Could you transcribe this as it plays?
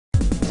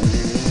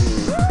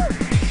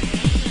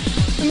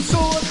So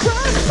I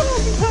cry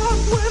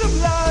sometimes when I'm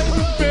lying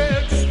in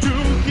bed to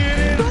get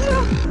it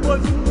out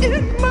what's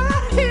in my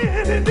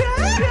head, and I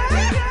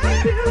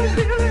feel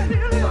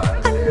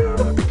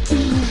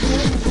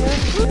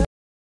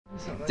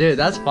it. Dude,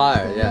 that's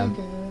fire, yeah.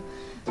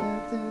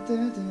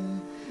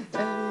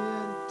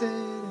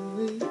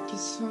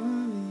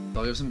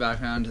 I'll give some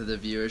background to the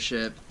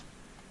viewership.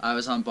 I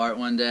was on BART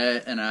one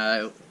day and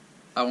I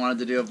wanted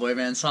to do a boy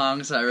band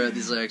song, so I wrote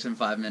these lyrics in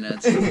 5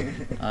 minutes.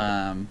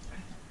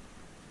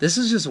 This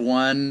is just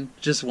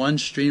one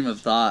stream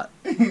of thought.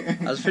 I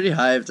was pretty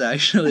hyped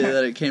actually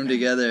that it came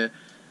together.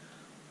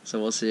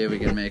 So we'll see if we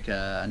can make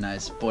a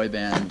nice boy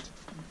band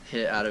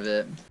hit out of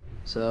it.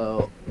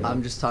 So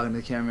I'm just talking to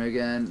the camera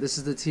again. This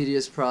is the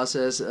tedious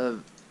process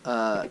of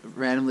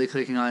randomly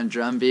clicking on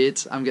drum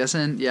beats, I'm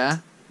guessing, yeah?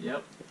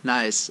 Yep.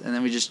 Nice, and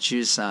then we just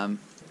choose some.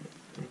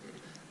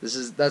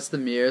 That's the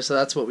mirror, so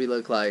that's what we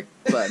look like,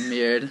 but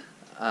mirrored.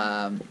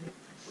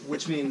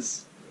 Which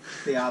means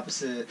the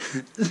opposite.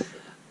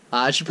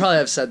 I should probably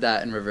have said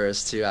that in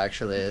reverse too,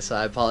 actually, so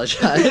I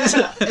apologize.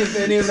 If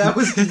any of that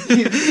was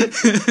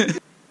confusing.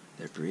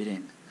 They're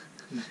breeding.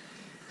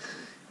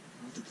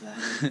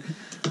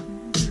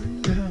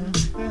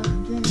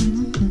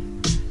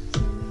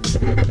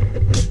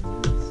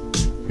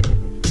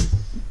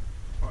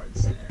 Hard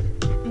snare.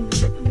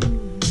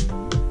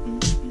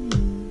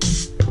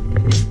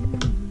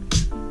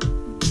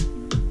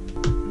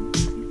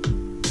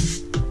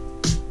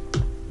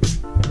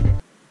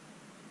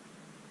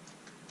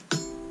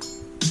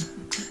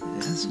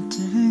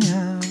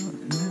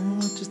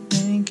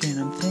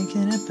 I'm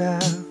thinking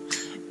about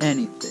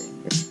anything.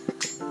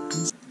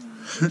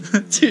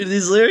 Dude,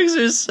 these lyrics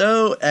are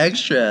so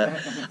extra.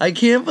 I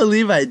can't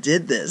believe I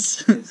did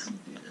this.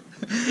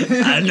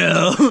 I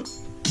know.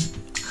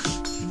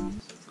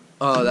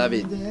 Oh, that'd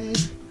be...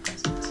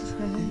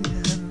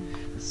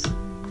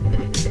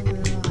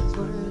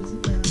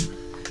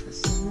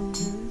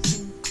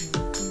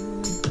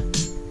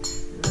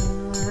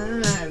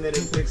 And then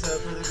it picks up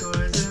for the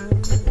chorus.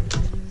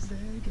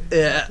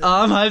 Yeah,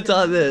 I'm hyped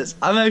on this.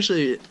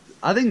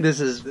 I think this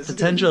is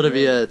potential to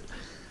be a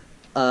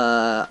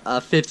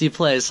 50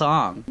 play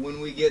song.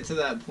 When we get to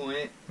that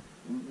point,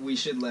 we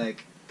should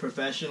like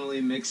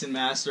professionally mix and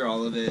master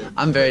all of it.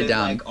 I'm very put it,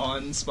 down. Like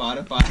on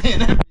Spotify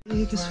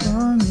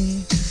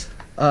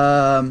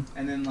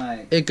and then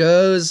like It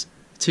goes,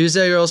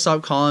 Tuesday girl,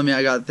 stop calling me,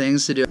 I got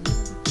things to do.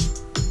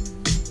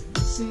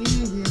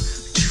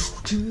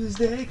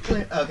 Tuesday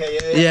clear.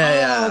 Okay,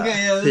 Yeah. Oh,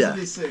 okay, this would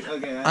be sick.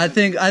 Okay. I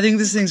think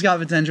this thing's got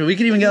potential. We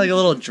could even get like a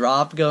little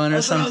drop going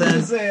or something. I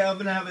was gonna say, I'm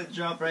gonna have it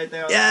drop right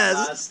there on Yes. the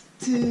last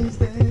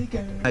Tuesday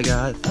girl. I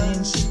got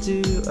things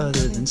to do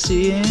other than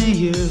seeing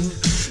you.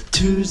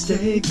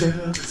 Tuesday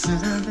girl.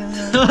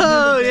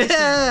 Oh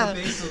yeah.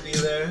 The bass will be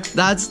there.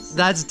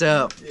 That's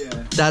dope.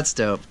 Yeah. That's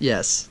dope.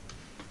 Yes.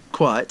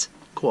 Quite.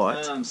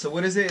 So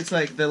what is it? It's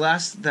like that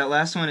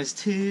last one is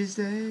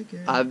Tuesday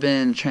girl. I've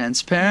been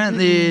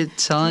transparently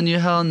telling you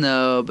hell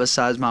no,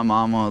 besides my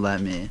mom won't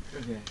let me.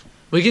 Okay.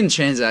 We can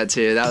change that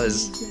too. That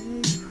was...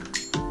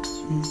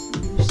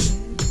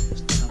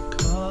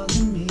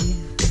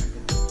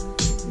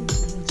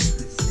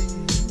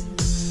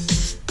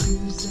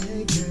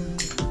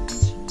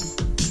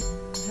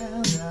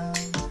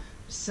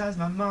 Besides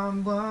my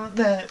mom won't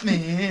let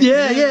me.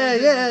 Yeah.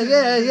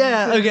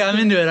 Okay, I'm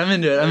into it.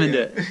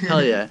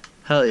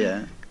 Hell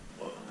yeah.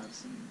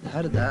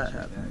 How did that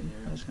happen?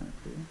 That was kind of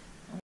cool.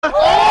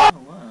 Oh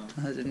wow.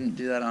 I didn't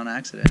do that on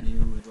accident.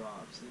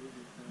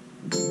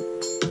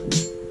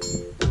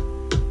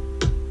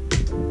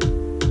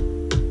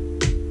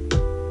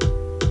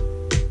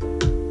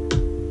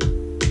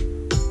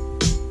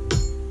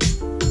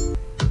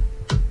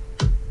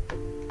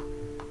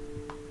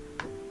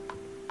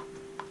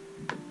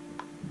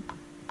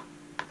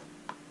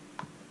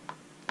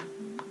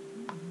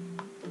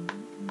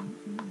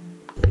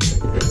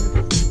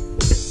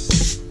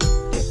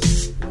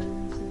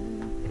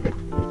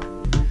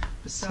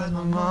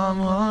 My mom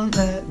won't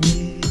let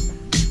me.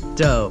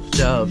 Dope.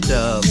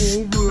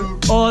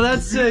 Oh,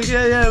 that's sick.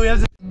 Yeah, we have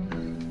to.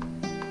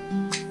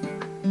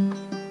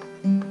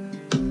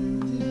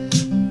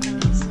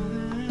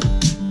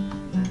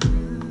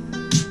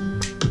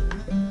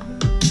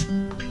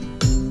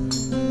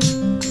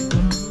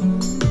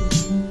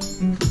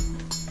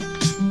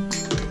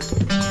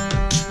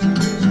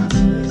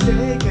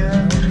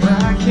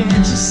 Why can't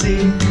you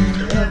see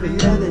every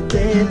other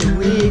day of the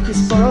week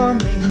is for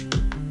me?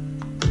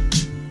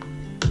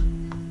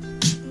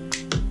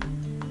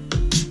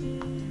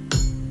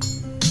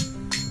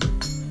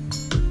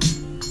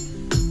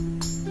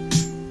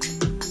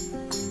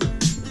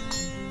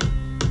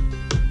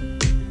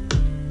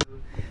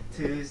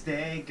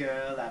 Tuesday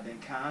girl, I've been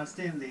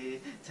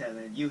constantly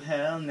telling you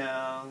hell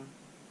no.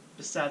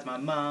 Besides my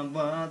mom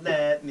won't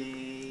let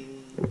me.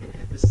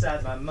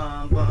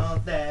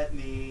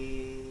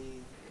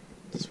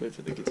 Just wait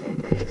for the guitar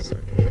part to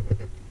start.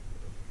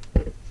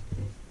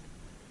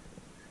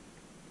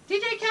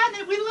 DJ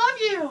Catnip, we love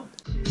you!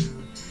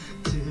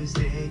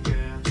 Tuesday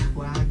girl,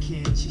 why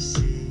can't you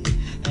see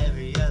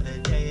every other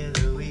day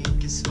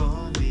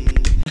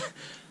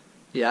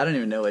Yeah, I don't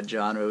even know what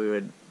genre we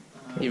would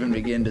even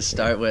begin to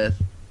start with.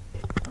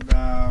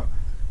 About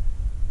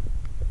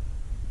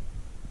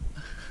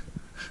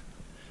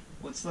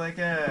what's like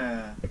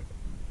a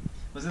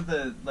was it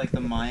the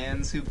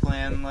Mayans who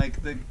plan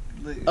like the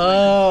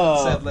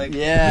Oh, said like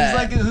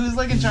yeah. who's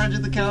in charge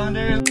of the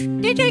calendar?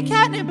 DJ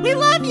Catnip, we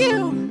love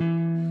you!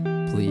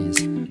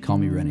 Please, call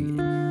me Renegade.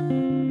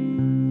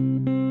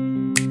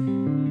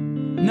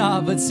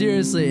 Nah, but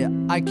seriously,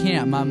 I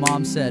can't. My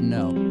mom said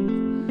no.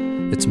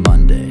 It's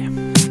Monday.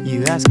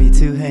 You asked me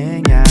to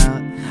hang out.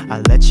 I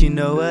let you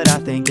know what I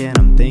think and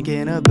I'm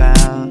thinking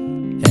about.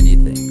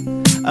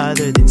 Anything.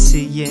 Other than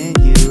seeing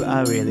you,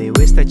 I really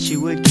wish that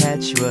you would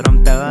catch what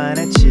I'm throwing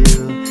at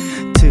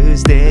you.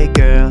 Tuesday,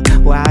 girl,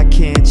 why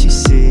can't you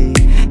see?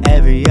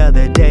 Every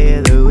other day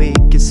of the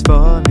week is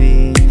for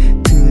me.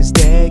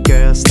 Tuesday,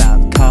 girl, stop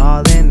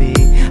calling me.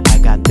 I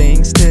got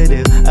things to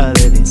do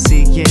other than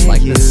seeing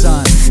Like you. the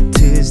sun.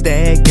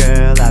 Tuesday,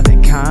 girl, I've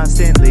been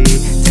constantly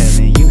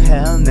telling you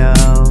hell no.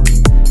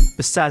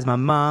 Besides, my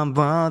mom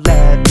won't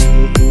let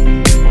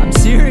me. I'm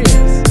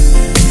serious.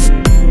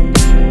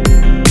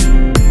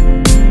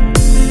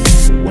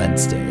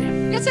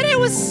 Wednesday. Yesterday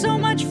was so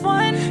much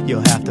fun!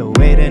 You'll have to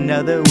wait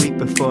another week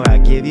before I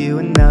give you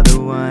another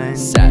one.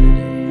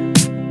 Saturday.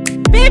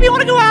 Babe, you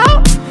wanna go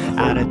out?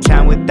 Out of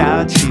town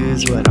without you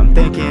is what I'm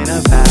thinking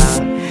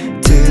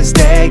about.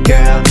 Tuesday,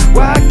 girl,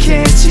 why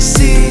can't you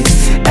see?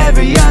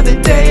 Every other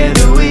day of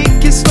the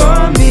week is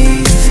for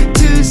me.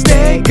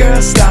 Tuesday,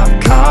 girl, stop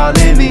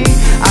calling me.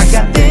 I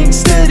got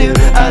things to do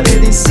other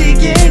than seeing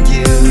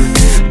you.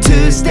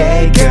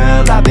 Tuesday,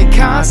 girl, I've been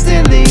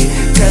constantly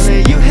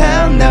telling you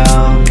hell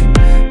no.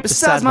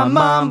 Besides, my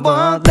mom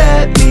won't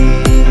let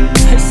me.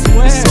 I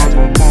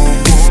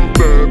swear.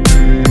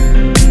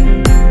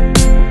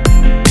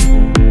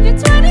 You're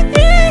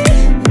 23,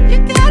 you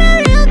got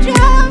a real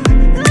job,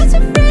 lots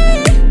of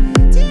free.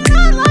 Do you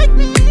not like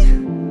me?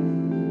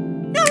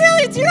 No,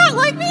 really, do you not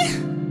like me?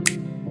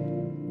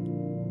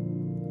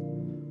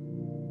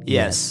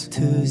 Yes.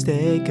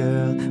 Tuesday,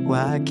 girl,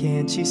 why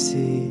can't you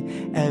see?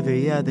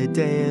 Every other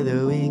day of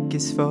the week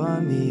is for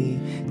me.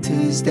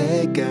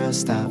 Tuesday, girl,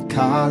 stop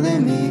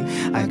calling me.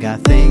 I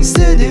got things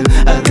to do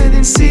other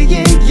than seeing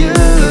you.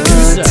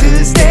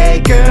 Tuesday,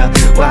 girl,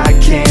 why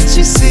can't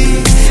you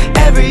see?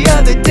 Every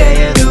other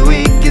day of the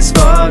week is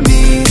for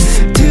me.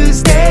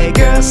 Tuesday,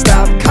 girl,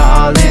 stop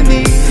calling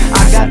me.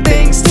 I got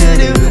things to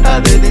do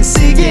other than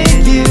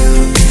seeing you.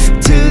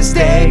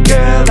 Tuesday,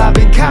 girl, I've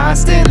been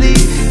constantly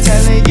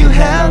telling you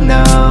hell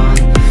no.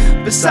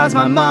 Besides,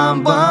 my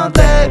mom won't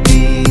let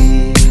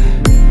me.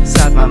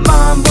 Besides, my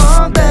mom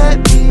won't let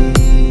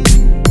me.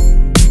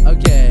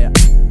 Okay,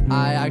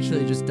 I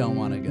actually just don't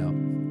want to go.